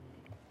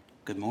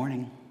Good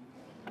morning.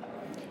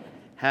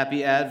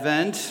 Happy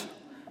Advent.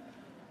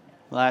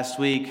 Last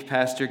week,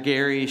 Pastor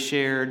Gary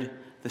shared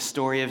the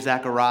story of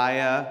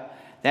Zechariah,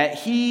 that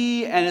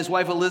he and his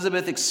wife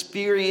Elizabeth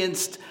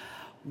experienced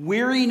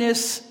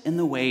weariness in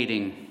the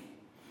waiting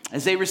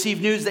as they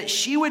received news that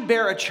she would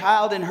bear a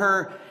child in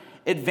her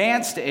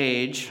advanced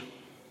age.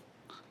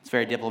 It's a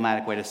very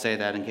diplomatic way to say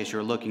that in case you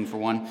were looking for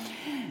one.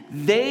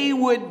 They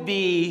would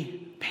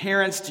be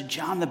parents to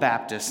John the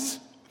Baptist.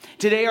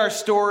 Today, our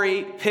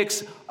story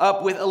picks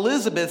up with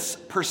Elizabeth's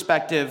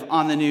perspective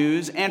on the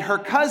news and her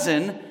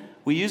cousin.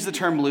 We use the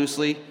term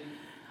loosely.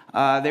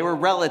 They were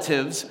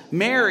relatives.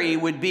 Mary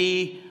would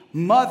be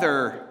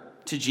mother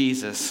to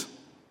Jesus.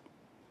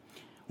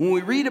 When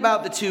we read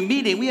about the two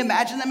meeting, we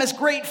imagine them as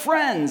great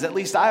friends. At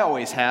least I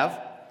always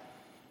have.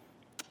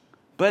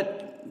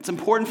 But it's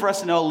important for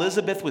us to know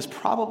Elizabeth was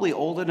probably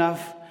old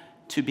enough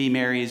to be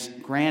Mary's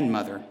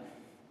grandmother.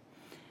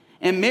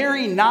 And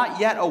Mary, not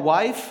yet a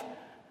wife,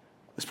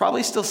 was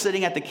probably still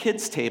sitting at the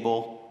kids'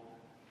 table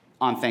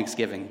on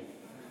Thanksgiving.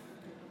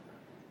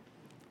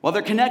 While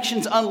their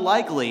connection's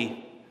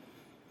unlikely,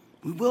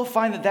 we will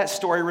find that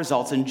story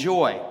results in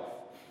joy.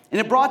 And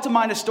it brought to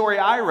mind a story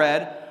I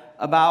read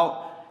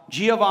about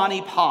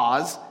Giovanni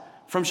Paz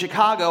from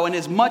Chicago and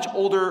his much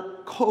older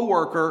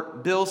co-worker,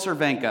 Bill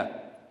Cervenka.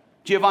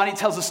 Giovanni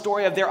tells the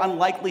story of their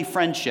unlikely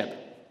friendship.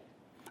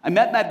 I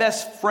met my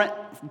best friend,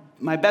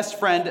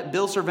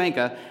 Bill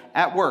Cervenka,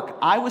 at work.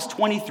 I was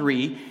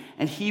 23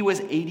 and he was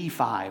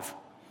 85.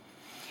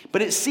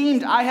 But it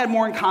seemed I had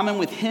more in common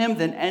with him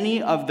than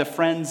any of the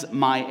friends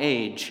my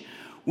age.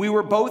 We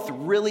were both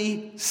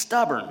really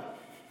stubborn.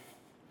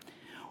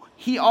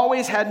 He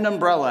always had an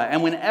umbrella,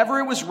 and whenever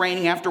it was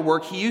raining after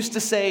work, he used to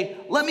say,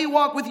 let me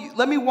walk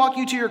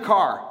you to your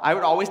car. I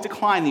would always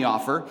decline the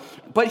offer,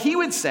 but he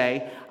would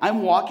say,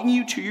 I'm walking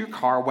you to your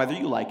car whether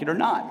you like it or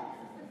not.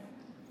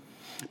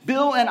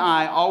 Bill and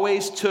I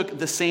always took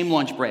the same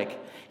lunch break.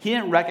 He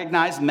didn't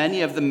recognize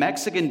many of the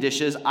Mexican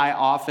dishes I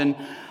often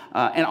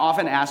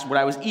asked what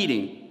I was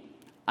eating.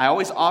 I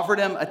always offered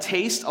him a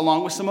taste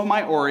along with some of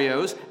my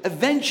Oreos.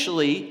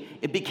 Eventually,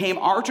 it became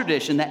our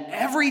tradition that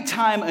every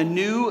time a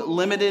new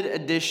limited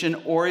edition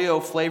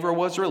Oreo flavor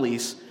was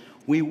released,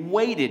 we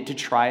waited to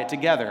try it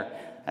together.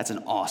 That's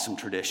an awesome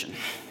tradition.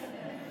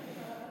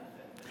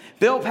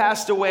 Bill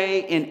passed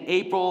away in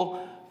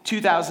April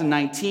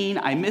 2019.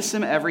 I miss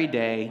him every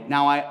day.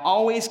 Now I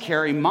always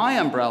carry my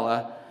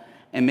umbrella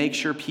and make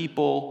sure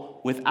people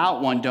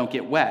without one don't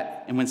get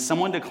wet. And when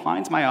someone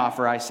declines my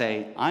offer, I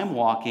say, I'm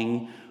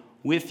walking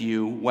with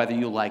you whether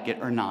you like it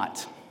or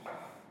not.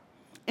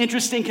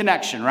 Interesting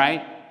connection,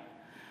 right?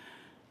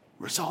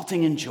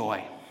 Resulting in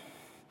joy.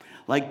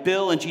 Like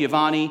Bill and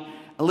Giovanni,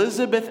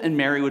 Elizabeth and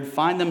Mary would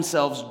find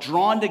themselves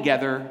drawn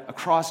together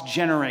across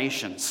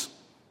generations.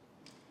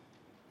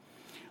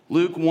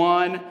 Luke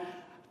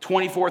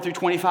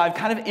 1:24-25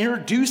 kind of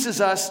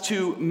introduces us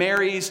to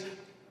Mary's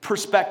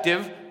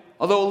perspective,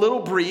 although a little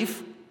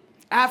brief.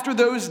 After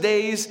those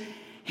days,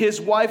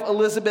 his wife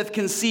Elizabeth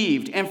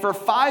conceived, and for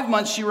 5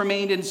 months she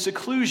remained in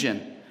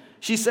seclusion.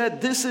 She said,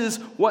 this is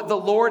what the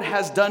Lord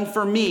has done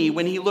for me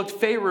when he looked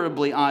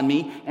favorably on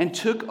me and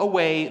took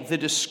away the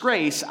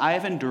disgrace I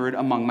have endured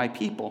among my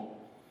people.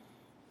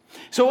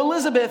 So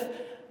Elizabeth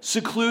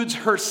secludes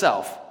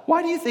herself.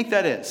 Why do you think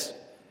that is?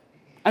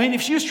 I mean,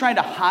 if she was trying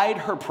to hide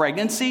her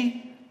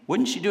pregnancy,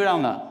 wouldn't she do it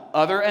on the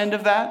other end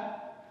of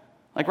that?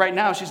 Like right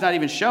now, she's not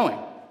even showing.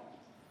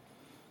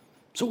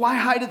 So why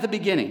hide at the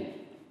beginning?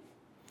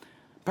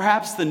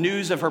 Perhaps the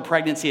news of her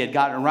pregnancy had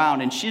gotten around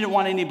and she didn't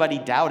want anybody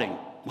doubting.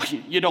 Well,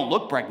 you don't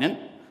look pregnant.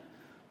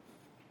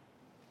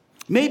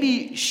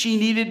 Maybe she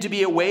needed to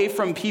be away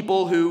from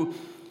people who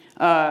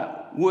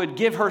would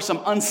give her some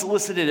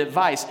unsolicited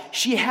advice.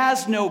 She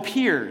has no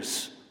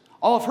peers.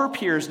 All of her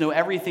peers know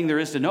everything there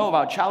is to know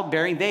about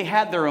childbearing. They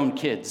had their own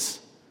kids.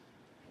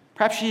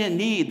 Perhaps she didn't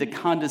need the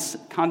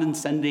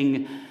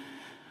condescending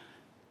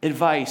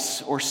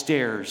advice or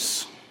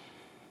stares.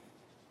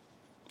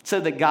 It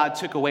said that God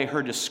took away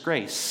her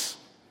disgrace.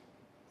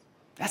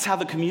 That's how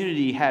the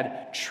community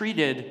had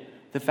treated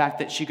the fact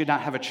that she could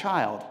not have a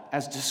child,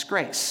 as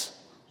disgrace.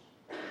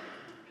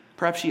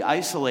 Perhaps she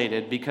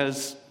isolated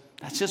because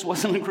that just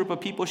wasn't a group of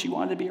people she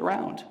wanted to be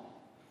around.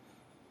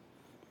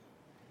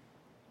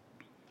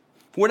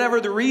 For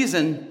whatever the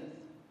reason,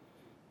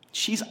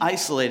 she's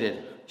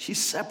isolated. She's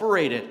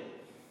separated.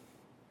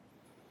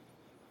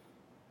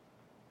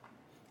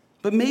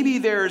 But maybe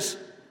there's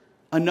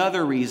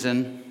another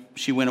reason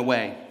she went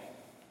away.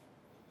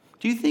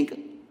 Do you think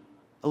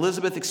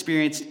Elizabeth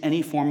experienced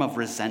any form of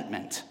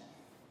resentment?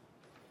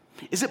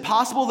 Is it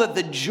possible that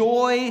the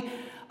joy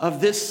of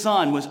this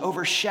son was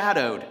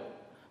overshadowed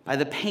by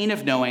the pain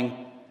of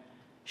knowing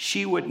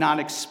she would not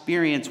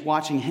experience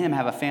watching him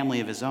have a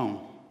family of his own?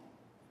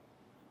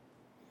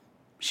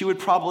 She would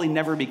probably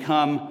never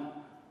become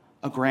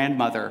a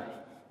grandmother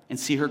and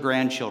see her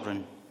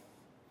grandchildren.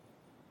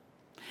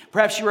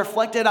 Perhaps she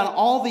reflected on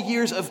all the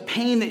years of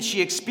pain that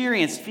she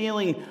experienced,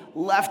 feeling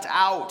left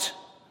out,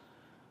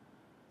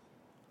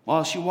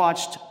 while she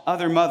watched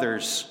other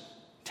mothers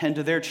tend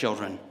to their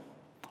children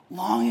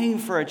longing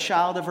for a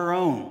child of her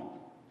own.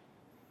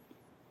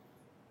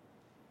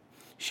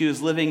 She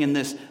was living in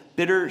this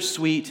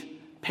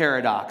bittersweet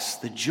paradox,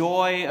 the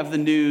joy of the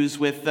news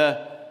with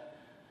the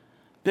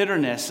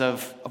bitterness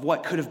of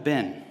what could have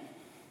been.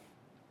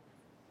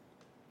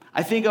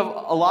 I think of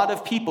a lot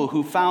of people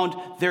who found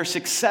their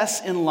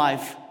success in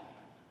life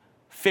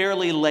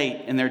fairly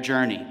late in their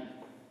journey.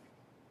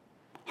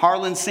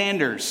 Harlan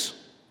Sanders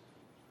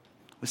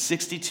was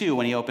 62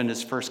 when he opened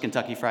his first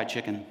Kentucky Fried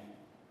Chicken.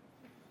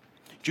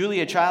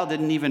 Julia Child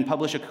didn't even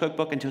publish a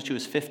cookbook until she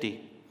was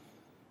 50.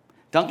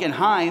 Duncan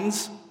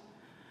Hines,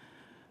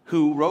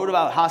 who wrote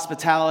about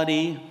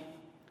hospitality,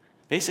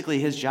 basically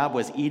his job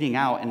was eating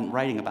out and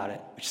writing about it,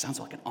 which sounds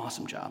like an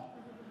awesome job,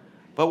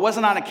 but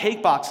wasn't on a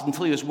cake box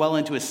until he was well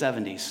into his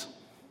 70s.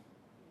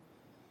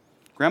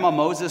 Grandma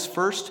Moses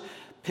first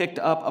picked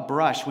up a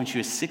brush when she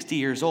was 60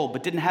 years old,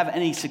 but didn't have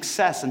any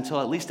success until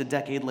at least a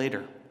decade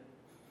later.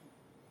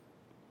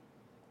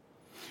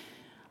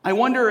 I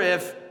wonder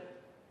if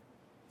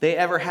they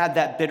ever had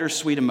that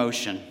bittersweet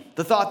emotion,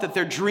 the thought that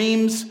their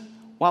dreams,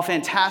 while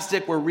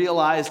fantastic, were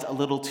realized a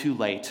little too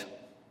late.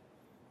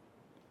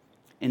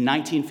 In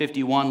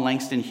 1951,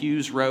 Langston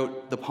Hughes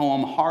wrote the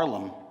poem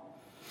Harlem.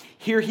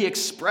 Here he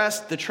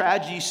expressed the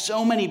tragedy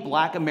so many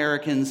Black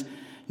Americans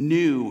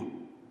knew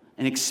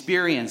and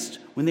experienced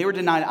when they were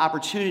denied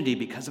opportunity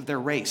because of their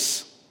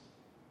race.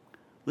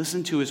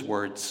 Listen to his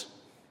words.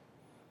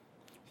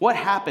 What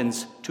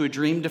happens to a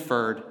dream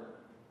deferred?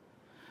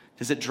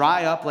 Does it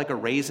dry up like a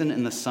raisin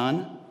in the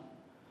sun,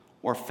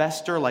 or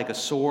fester like a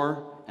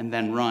sore and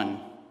then run?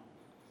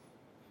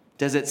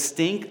 Does it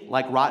stink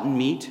like rotten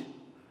meat,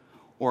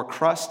 or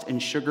crust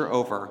and sugar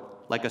over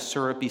like a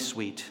syrupy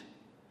sweet?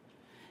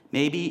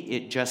 Maybe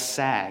it just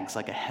sags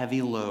like a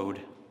heavy load,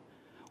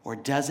 or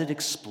does it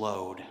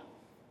explode?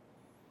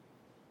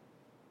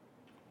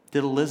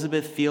 Did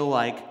Elizabeth feel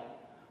like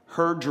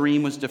her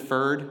dream was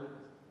deferred?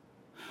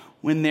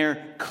 When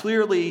there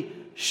clearly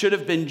should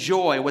have been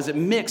joy, was it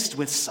mixed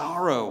with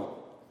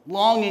sorrow,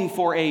 longing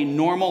for a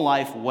normal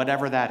life,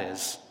 whatever that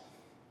is?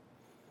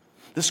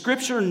 The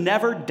scripture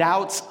never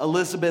doubts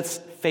Elizabeth's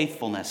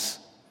faithfulness,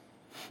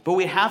 but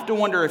we have to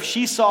wonder if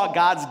she saw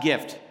God's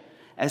gift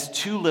as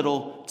too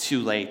little,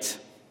 too late.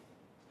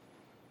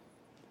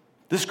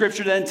 The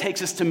scripture then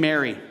takes us to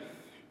Mary,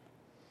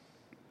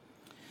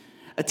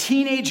 a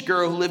teenage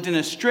girl who lived in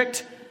a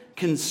strict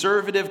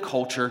conservative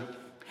culture.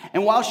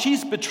 And while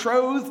she's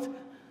betrothed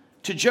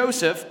to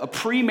Joseph, a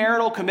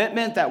premarital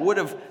commitment that would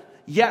have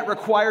yet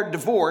required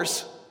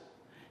divorce,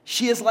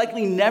 she has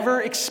likely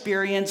never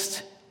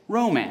experienced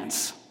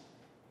romance.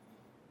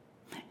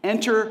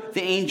 Enter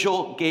the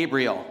angel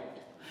Gabriel.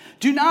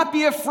 Do not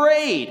be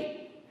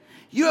afraid.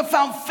 You have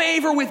found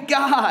favor with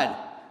God.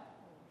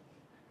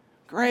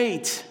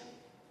 Great.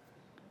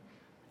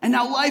 And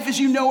now life as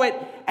you know it,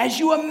 as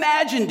you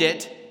imagined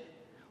it,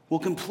 will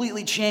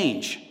completely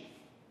change.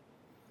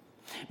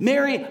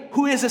 Mary,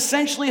 who is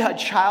essentially a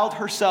child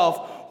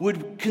herself,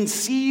 would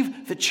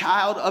conceive the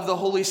child of the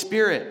Holy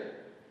Spirit.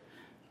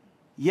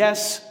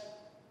 Yes,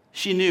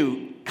 she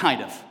knew,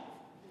 kind of.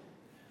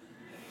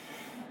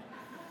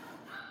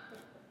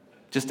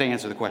 Just to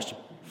answer the question.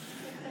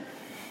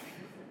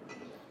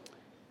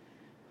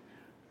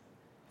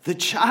 The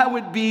child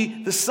would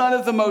be the Son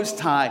of the Most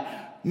High.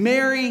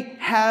 Mary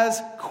has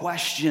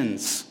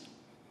questions.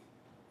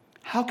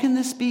 How can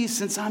this be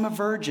since I'm a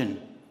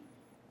virgin?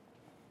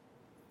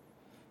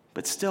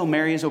 But still,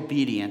 Mary is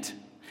obedient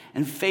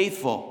and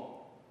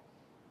faithful,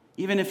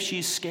 even if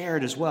she's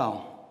scared as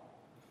well.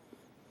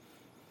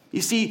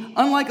 You see,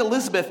 unlike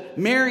Elizabeth,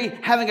 Mary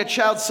having a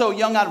child so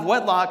young out of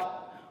wedlock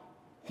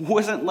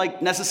wasn't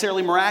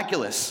necessarily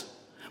miraculous,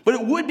 but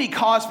it would be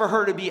cause for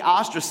her to be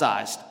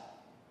ostracized.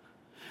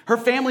 Her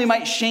family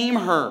might shame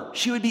her.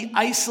 She would be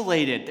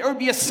isolated. There would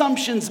be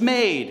assumptions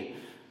made.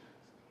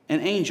 An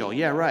angel,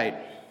 yeah, right.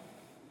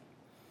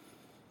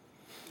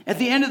 At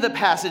the end of the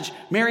passage,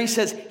 Mary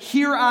says,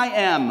 "Here I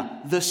am,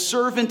 the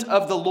servant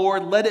of the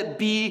Lord. Let it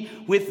be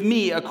with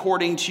me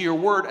according to your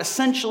word."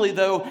 Essentially,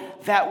 though,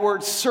 that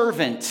word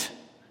servant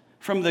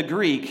from the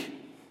Greek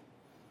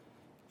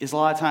is a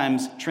lot of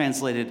times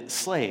translated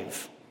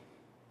slave.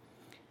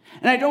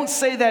 And I don't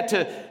say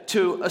that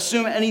to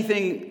assume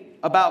anything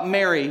about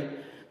Mary.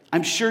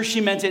 I'm sure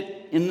she meant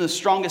it in the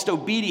strongest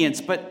obedience,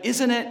 but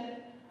isn't it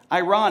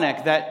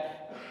ironic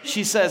that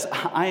she says,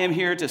 "I am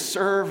here to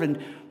serve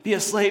and be a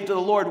slave to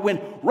the Lord,"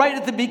 when right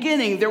at the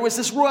beginning there was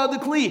this royal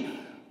decree,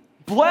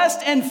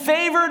 "Blessed and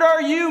favored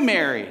are you,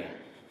 Mary."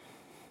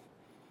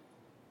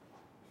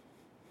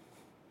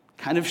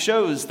 Kind of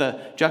shows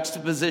the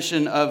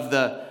juxtaposition of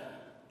the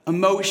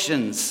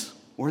emotions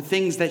or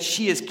things that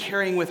she is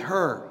carrying with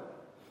her.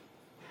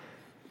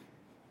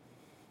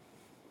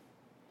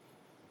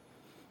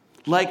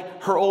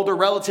 Like her older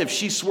relative,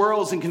 she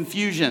swirls in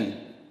confusion.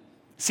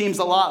 Seems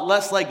a lot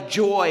less like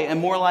joy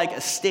and more like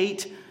a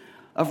state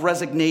of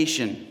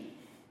resignation.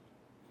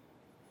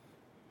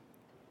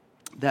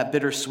 That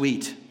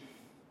bittersweet.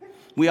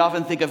 We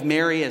often think of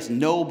Mary as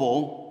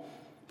noble,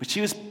 but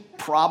she was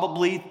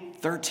probably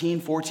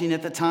 13, 14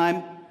 at the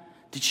time.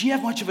 Did she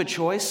have much of a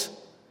choice?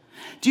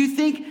 Do you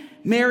think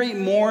Mary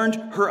mourned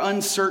her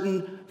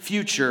uncertain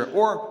future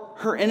or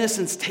her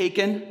innocence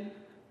taken?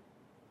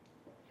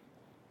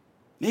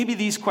 Maybe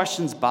these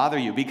questions bother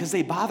you because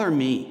they bother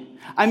me.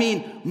 I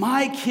mean,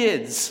 my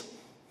kids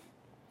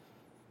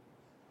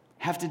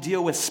have to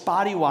deal with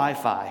spotty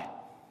Wi-Fi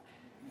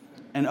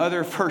and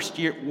other first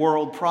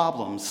world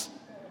problems.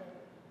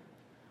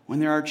 When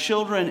there are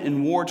children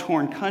in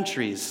war-torn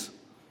countries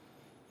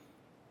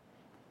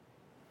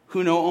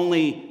who know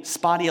only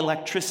spotty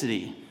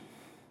electricity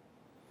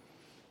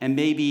and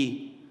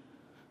maybe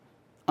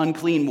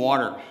unclean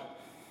water.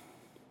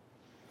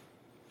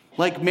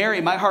 Like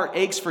Mary, my heart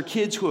aches for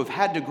kids who have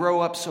had to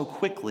grow up so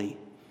quickly.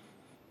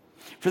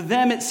 For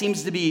them, it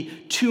seems to be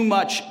too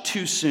much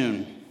too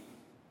soon.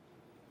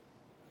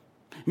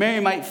 Mary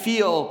might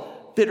feel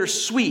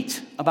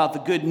bittersweet about the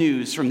good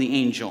news from the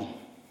angel.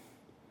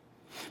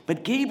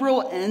 But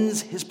Gabriel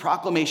ends his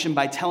proclamation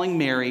by telling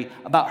Mary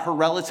about her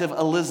relative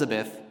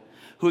Elizabeth,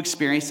 who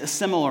experienced a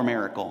similar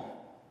miracle.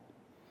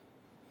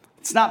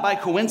 It's not by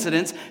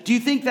coincidence. Do you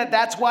think that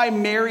that's why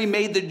Mary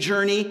made the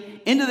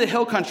journey into the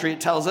hill country,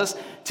 it tells us,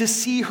 to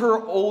see her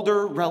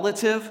older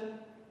relative?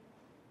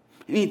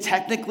 I mean,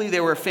 technically they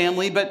were a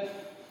family, but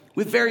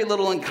with very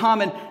little in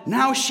common.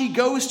 Now she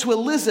goes to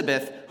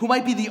Elizabeth, who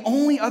might be the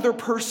only other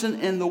person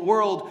in the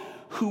world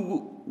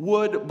who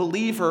would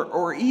believe her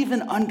or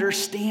even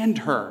understand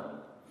her.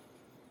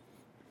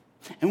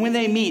 And when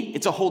they meet,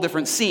 it's a whole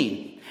different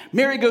scene.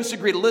 Mary goes to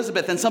greet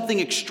Elizabeth, and something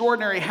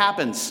extraordinary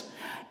happens.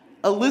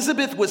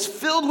 Elizabeth was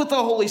filled with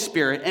the Holy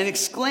Spirit and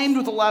exclaimed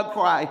with a loud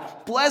cry,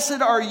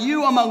 "Blessed are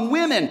you among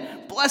women.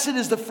 Blessed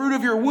is the fruit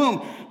of your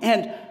womb.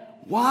 And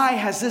why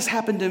has this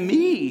happened to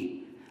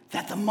me,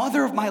 that the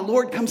mother of my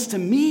Lord comes to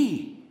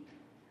me?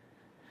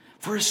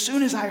 For as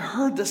soon as I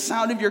heard the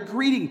sound of your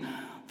greeting,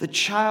 the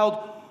child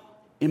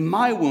in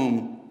my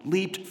womb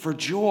leaped for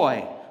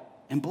joy.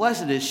 And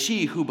blessed is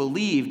she who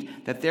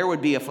believed that there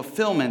would be a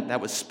fulfillment that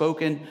was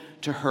spoken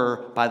to her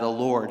by the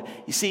Lord."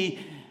 You see,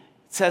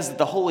 it says that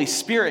the Holy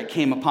Spirit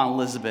came upon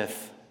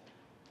Elizabeth,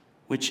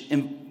 which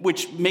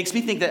makes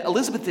me think that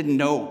Elizabeth didn't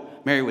know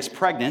Mary was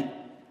pregnant.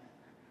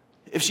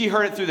 If she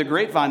heard it through the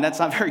grapevine, that's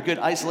not very good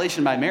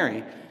isolation by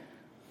Mary.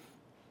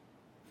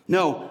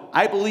 No,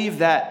 I believe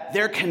that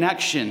their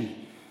connection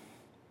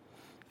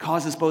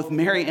causes both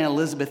Mary and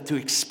Elizabeth to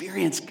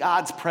experience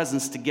God's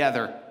presence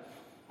together.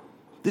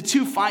 The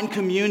two find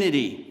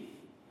community.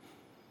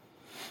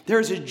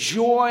 There's a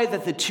joy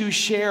that the two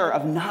share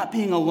of not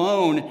being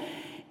alone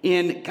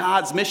in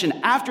God's mission.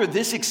 After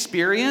this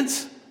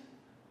experience,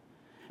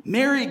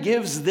 Mary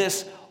gives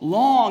this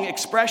long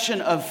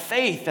expression of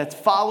faith that's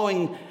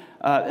following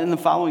in the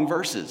following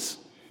verses.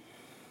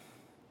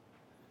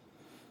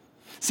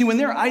 See, when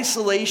their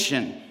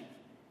isolation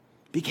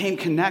became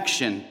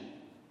connection,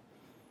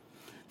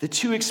 the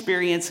two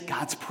experience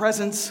God's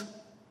presence.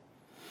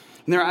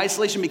 When their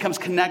isolation becomes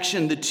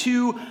connection, the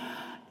two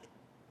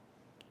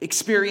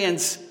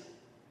experience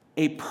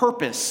a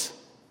purpose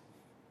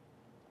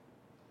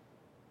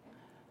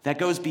that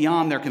goes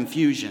beyond their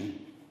confusion.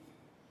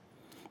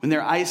 When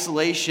their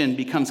isolation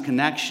becomes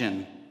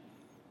connection,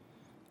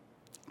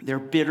 their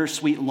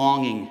bittersweet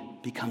longing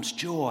becomes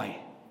joy.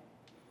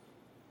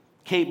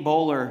 Kate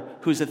Bowler,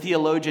 who's a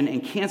theologian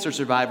and cancer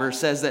survivor,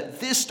 says that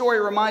this story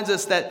reminds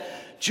us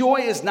that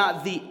joy is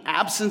not the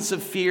absence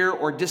of fear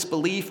or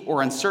disbelief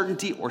or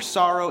uncertainty or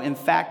sorrow. In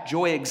fact,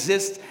 joy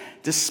exists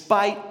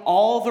despite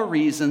all the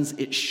reasons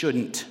it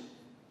shouldn't.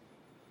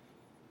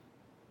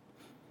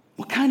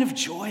 What kind of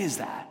joy is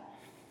that?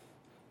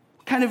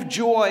 What kind of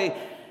joy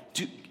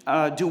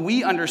do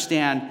we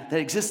understand that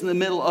exists in the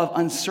middle of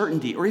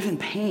uncertainty or even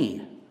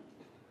pain?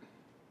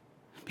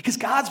 Because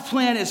God's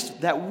plan is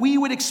that we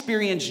would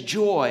experience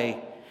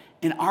joy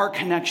in our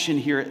connection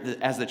here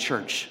as the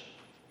church.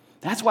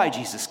 That's why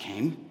Jesus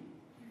came.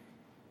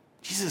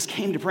 Jesus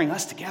came to bring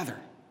us together.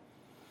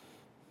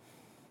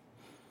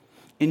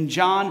 In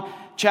John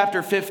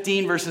chapter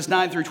 15, verses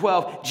 9 through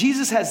 12,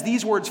 Jesus has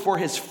these words for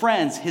his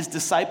friends, his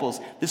disciples.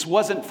 This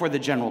wasn't for the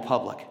general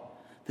public.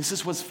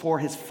 This was for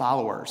his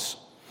followers.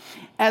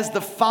 "As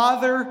the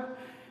Father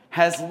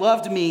has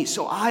loved me,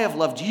 so I have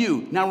loved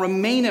you. Now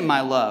remain in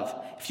my love.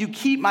 If you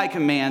keep my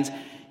commands,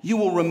 you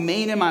will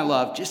remain in my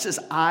love, just as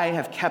I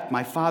have kept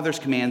my Father's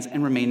commands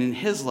and remain in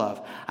his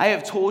love. I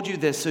have told you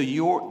this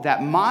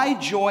that my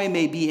joy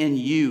may be in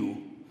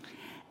you,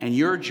 and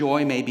your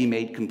joy may be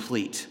made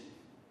complete."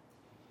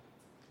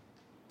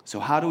 So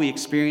how do we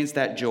experience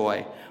that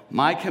joy?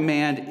 My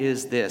command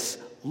is this: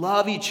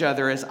 love each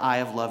other as I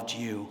have loved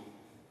you.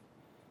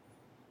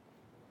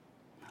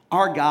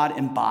 Our God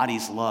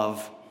embodies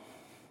love.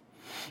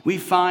 We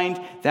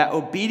find that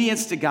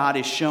obedience to God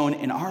is shown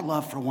in our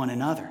love for one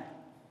another.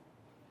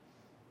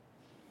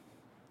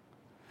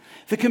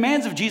 The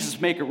commands of Jesus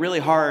make it really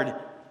hard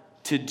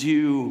to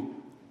do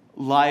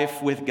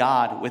life with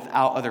God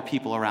without other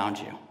people around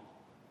you.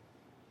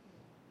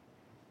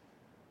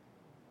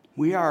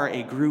 We are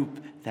a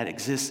group that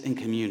exists in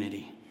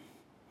community.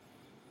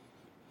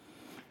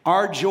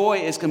 Our joy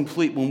is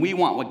complete when we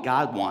want what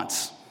God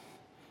wants.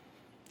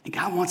 And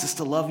God wants us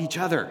to love each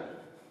other.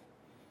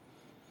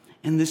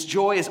 And this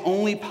joy is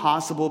only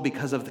possible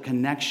because of the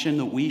connection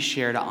that we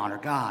share to honor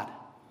God.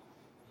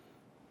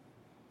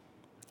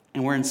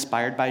 And we're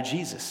inspired by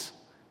Jesus,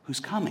 who's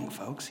coming,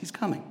 folks. He's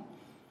coming.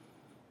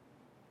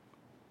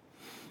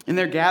 In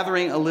their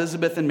gathering,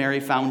 Elizabeth and Mary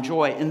found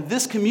joy. In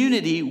this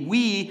community,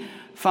 we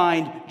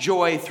find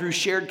joy through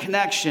shared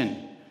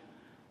connection.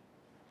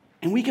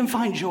 And we can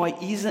find joy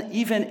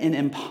even in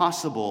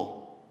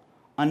impossible,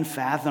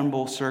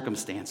 unfathomable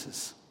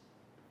circumstances.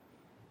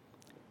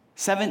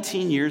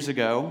 17 years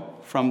ago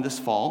from this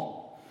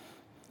fall,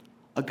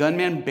 a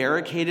gunman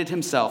barricaded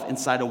himself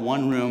inside a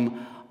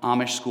one-room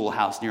Amish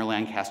schoolhouse near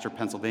Lancaster,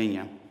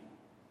 Pennsylvania.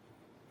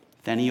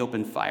 Then he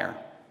opened fire.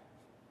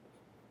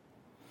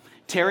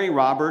 Terry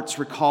Roberts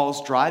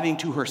recalls driving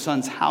to her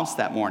son's house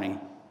that morning.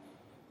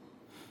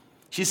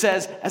 She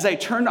says, "As I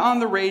turned on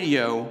the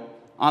radio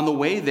on the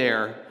way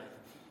there,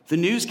 the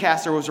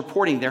newscaster was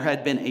reporting there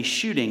had been a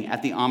shooting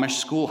at the Amish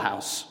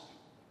schoolhouse.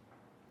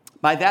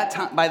 By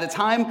the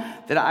time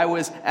that I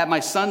was at my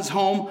son's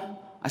home,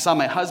 I saw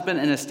my husband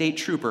and a state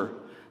trooper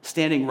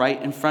standing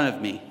right in front of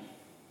me.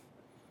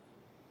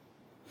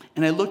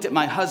 And I looked at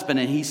my husband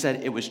and he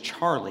said, 'It was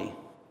Charlie.'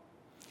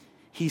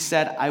 He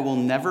said, 'I will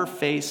never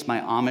face my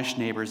Amish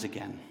neighbors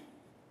again.'"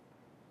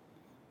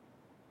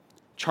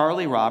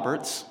 Charlie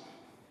Roberts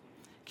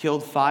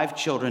killed 5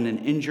 children and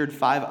injured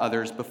 5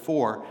 others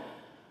before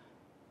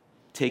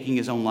taking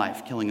his own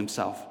life, killing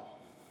himself.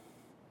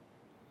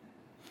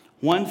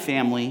 One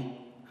family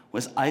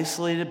was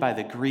isolated by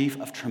the grief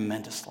of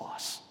tremendous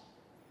loss.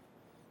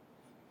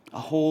 A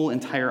whole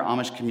entire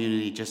Amish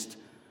community just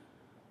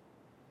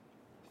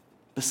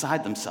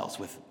beside themselves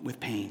with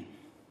pain.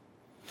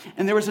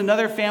 And there was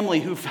another family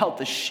who felt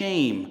the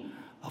shame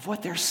of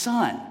what their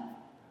son,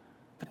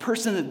 the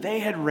person that they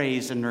had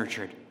raised and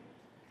nurtured,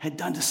 had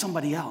done to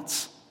somebody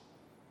else.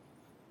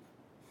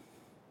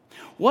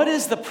 What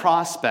is the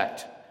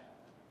prospect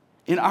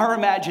in our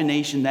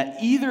imagination that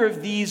either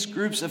of these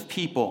groups of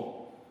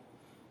people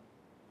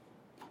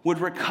would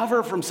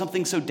recover from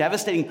something so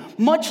devastating,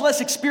 much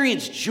less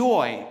experience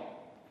joy,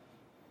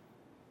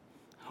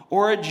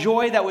 or a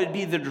joy that would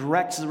be the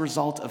direct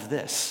result of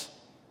this,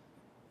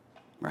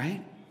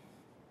 right?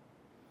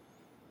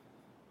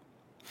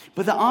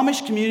 But the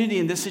Amish community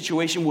in this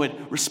situation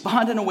would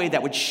respond in a way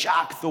that would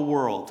shock the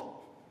world.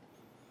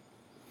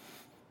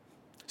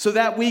 So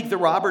that week, the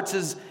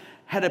Robertses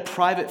had a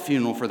private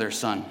funeral for their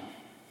son.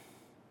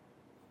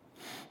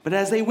 But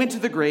as they went to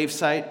the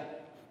gravesite,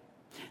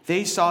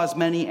 they saw as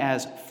many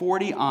as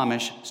 40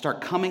 Amish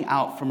start coming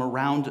out from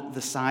around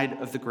the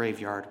side of the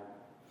graveyard,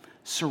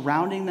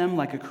 surrounding them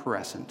like a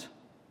crescent.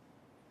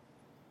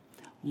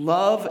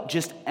 Love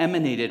just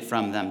emanated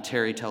from them,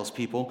 Terry tells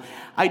people.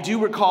 I do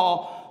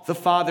recall the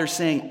father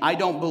saying, I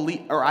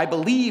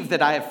believe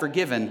that I have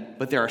forgiven,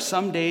 but there are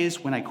some days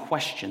when I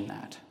question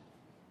that.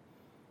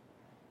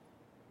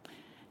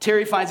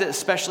 Terry finds it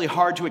especially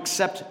hard to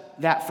accept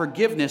that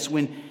forgiveness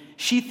when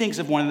she thinks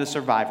of one of the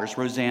survivors,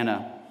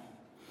 Rosanna.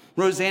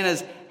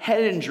 Rosanna's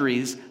head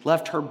injuries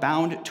left her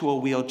bound to a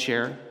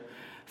wheelchair,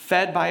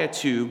 fed by a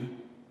tube,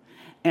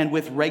 and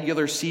with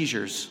regular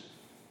seizures.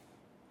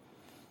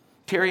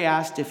 Terry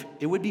asked if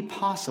it would be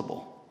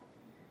possible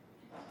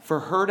for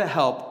her to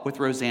help with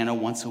Rosanna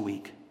once a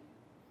week.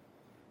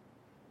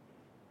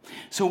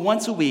 So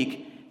once a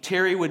week,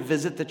 Terry would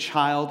visit the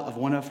child of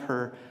one of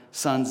her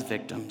son's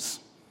victims,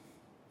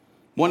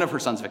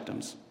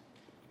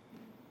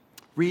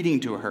 reading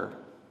to her,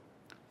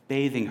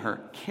 bathing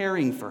her,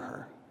 caring for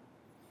her.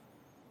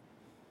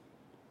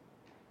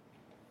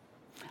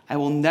 I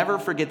will never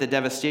forget the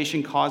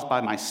devastation caused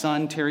by my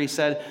son, Terry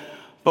said,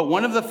 but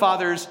one of the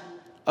fathers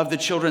of the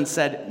children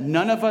said,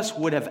 none of us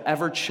would have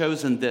ever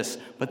chosen this,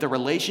 but the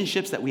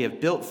relationships that we have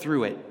built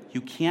through it,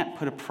 you can't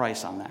put a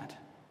price on that.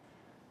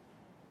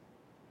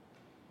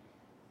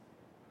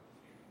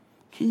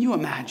 Can you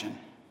imagine?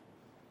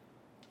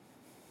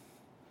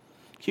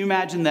 Can you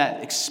imagine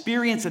that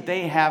experience that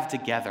they have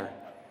together?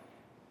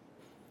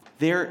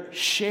 Their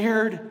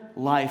shared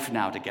life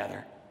now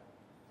together.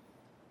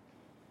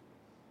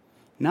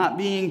 Not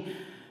being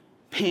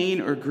pain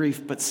or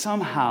grief, but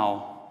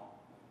somehow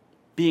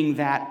being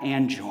that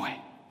and joy.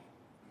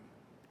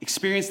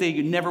 Experience they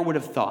never would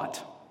have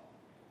thought.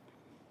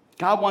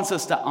 God wants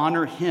us to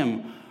honor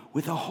him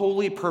with a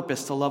holy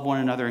purpose to love one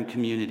another in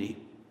community.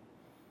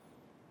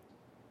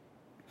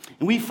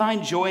 And we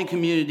find joy in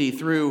community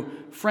through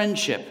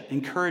friendship,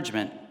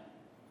 encouragement,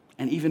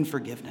 and even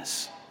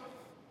forgiveness.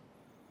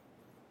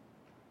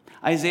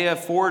 Isaiah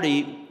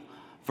 40,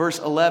 verse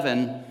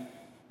 11,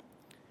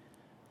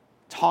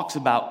 talks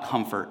about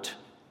comfort.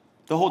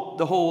 The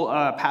whole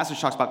passage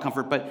talks about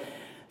comfort, but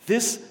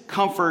this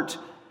comfort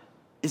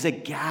is a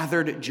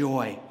gathered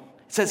joy.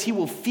 It says he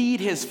will feed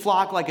his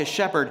flock like a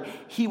shepherd.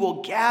 He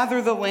will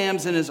gather the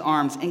lambs in his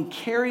arms and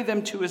carry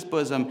them to his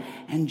bosom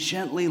and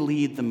gently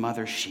lead the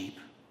mother sheep.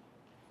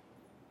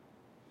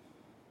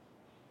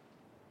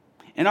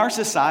 In our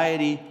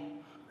society,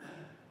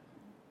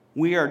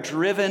 we are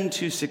driven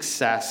to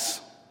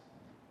success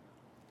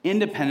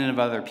independent of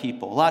other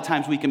people. A lot of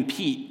times we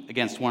compete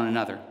against one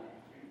another.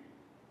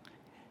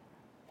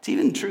 It's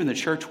even true in the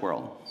church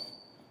world.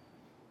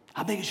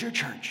 How big is your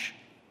church?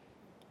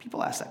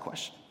 People ask that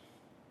question.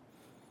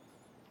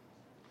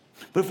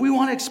 But if we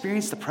want to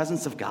experience the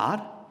presence of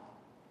God,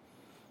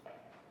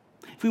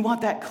 if we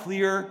want that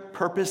clear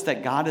purpose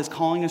that God is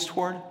calling us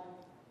toward,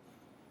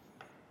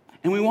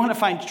 and we want to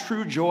find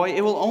true joy,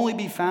 it will only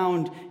be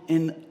found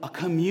in a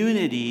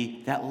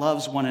community that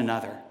loves one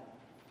another.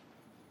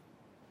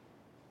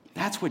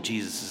 That's what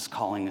Jesus is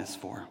calling us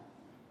for.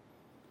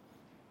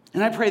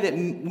 And I pray that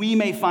we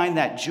may find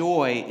that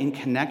joy in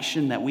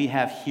connection that we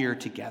have here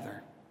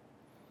together.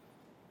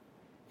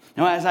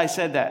 Now, as I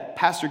said, that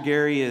Pastor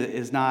Gary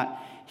is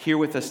not here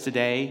with us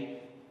today.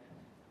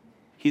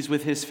 He's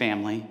with his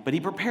family, but he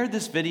prepared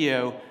this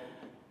video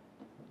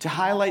to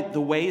highlight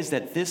the ways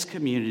that this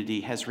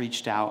community has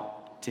reached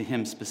out to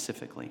him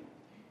specifically.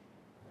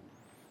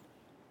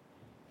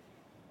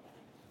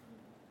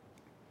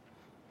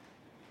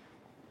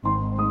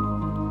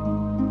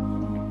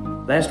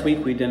 Last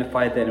week, we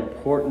identified that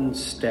important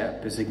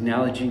step is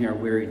acknowledging our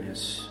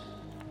weariness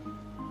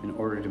in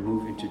order to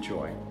move into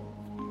joy.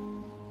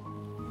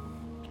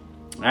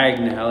 I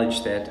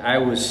acknowledged that I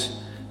was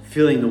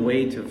feeling the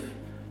weight of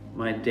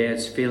my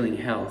dad's failing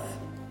health.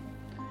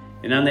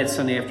 And on that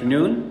Sunday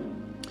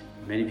afternoon,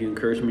 many of you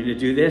encouraged me to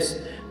do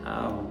this,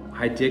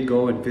 I did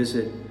go and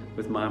visit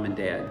with Mom and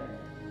Dad.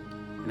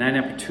 And I had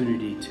an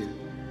opportunity to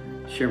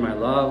share my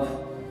love,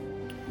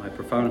 my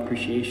profound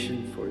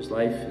appreciation for his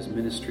life, his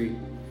ministry,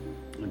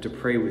 and to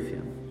pray with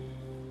him.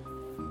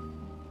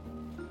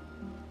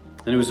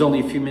 And it was only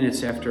a few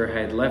minutes after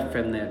I had left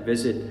from that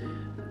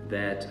visit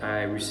that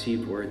I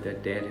received word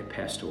that Dad had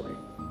passed away.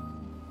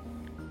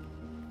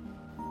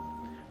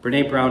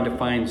 Brene Brown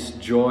defines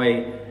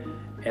joy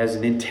as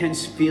an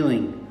intense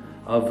feeling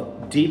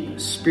of deep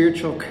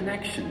spiritual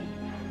connection,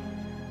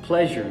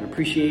 pleasure, and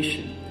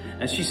appreciation.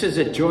 And she says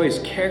that joy is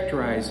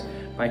characterized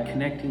by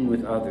connecting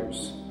with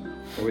others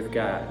or with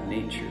God,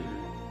 nature,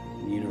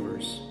 and the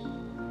universe.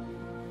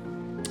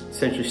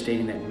 Essentially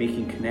stating that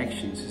making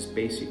connections is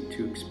basic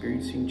to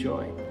experiencing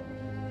joy.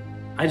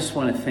 I just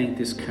want to thank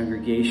this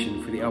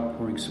congregation for the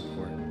outpouring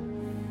support.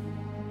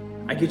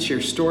 I could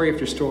share story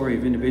after story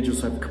of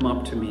individuals who have come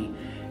up to me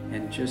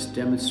and just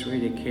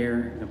demonstrated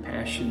care and a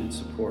passion and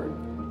support.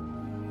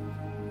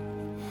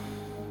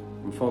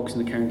 From folks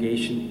in the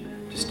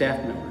congregation to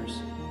staff members.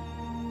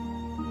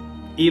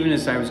 Even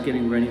as I was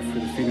getting ready for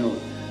the funeral,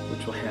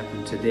 which will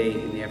happen today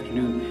in the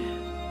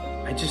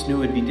afternoon, I just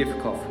knew it'd be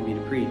difficult for me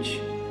to preach.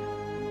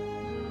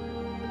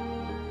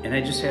 And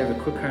I just had a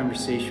quick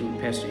conversation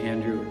with Pastor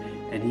Andrew,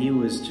 and he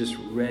was just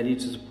ready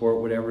to support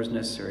whatever is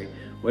necessary,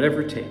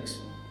 whatever it takes.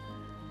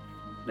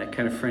 That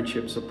kind of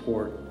friendship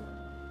support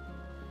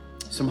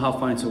somehow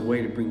finds a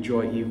way to bring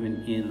joy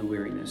even in the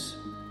weariness.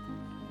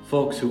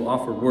 Folks who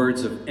offer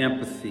words of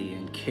empathy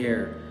and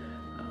care,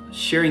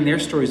 sharing their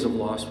stories of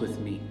loss with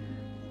me.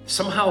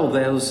 Somehow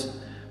those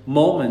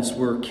moments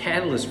were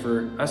catalysts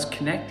for us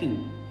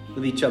connecting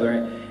with each other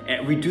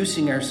and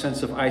reducing our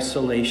sense of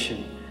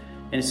isolation.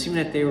 And it seemed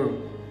that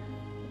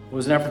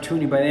was an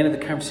opportunity by the end of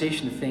the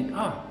conversation to think,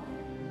 I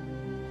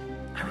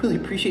really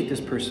appreciate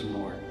this person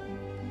more.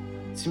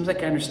 It seems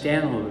like I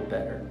understand a little bit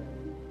better.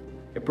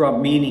 It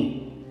brought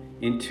meaning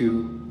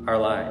into our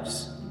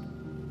lives.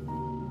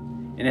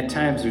 And at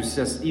times there's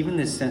just even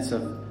this sense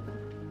of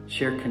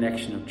shared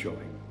connection of joy.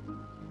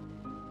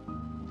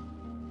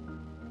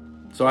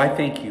 So I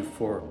thank you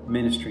for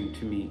ministering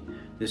to me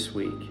this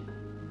week.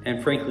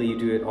 And frankly, you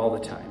do it all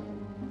the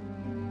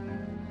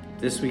time.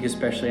 This week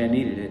especially, I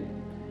needed it.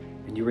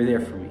 And you were there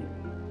for me.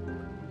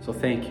 So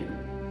thank you.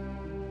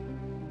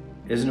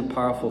 Isn't it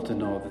powerful to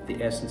know that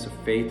the essence of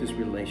faith is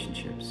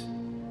relationships,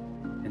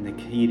 and the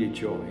key to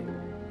joy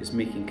is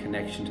making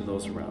connection to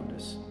those around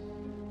us?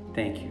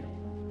 Thank you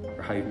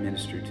for how you've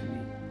ministered to me.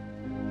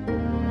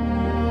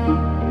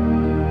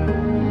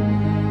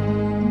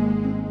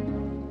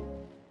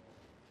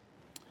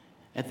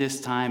 At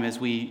this time, as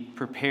we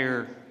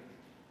prepare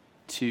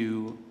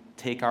to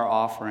take our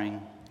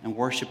offering and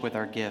worship with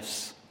our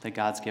gifts that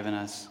God's given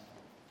us,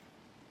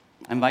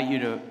 I invite you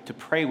to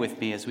pray with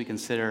me as we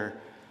consider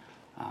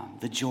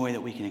the joy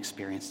that we can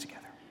experience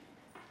together.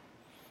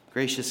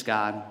 Gracious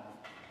God,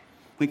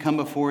 we come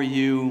before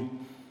you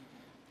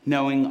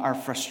knowing our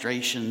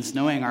frustrations,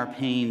 knowing our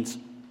pains.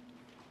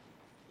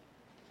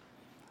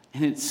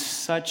 And it's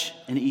such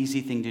an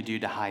easy thing to do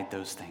to hide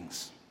those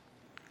things.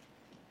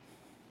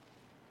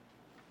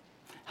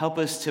 Help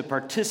us to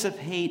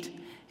participate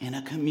in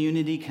a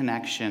community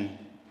connection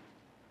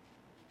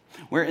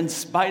where, in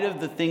spite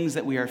of the things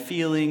that we are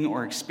feeling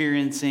or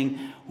experiencing,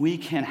 we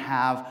can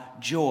have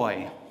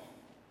joy.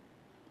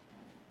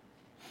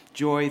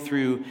 Joy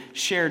through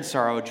shared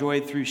sorrow, joy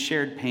through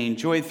shared pain,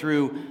 joy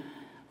through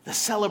the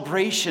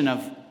celebration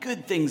of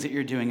good things that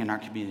you're doing in our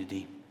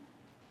community.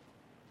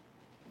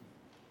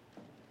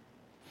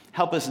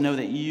 Help us know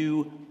that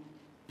you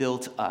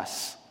built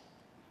us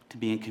to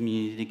be in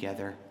community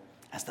together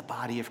as the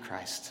body of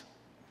Christ.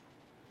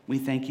 We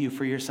thank you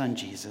for your Son,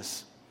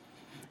 Jesus.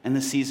 and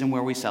the season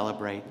where we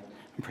celebrate.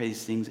 And pray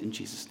these things in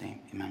Jesus' name.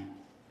 Amen.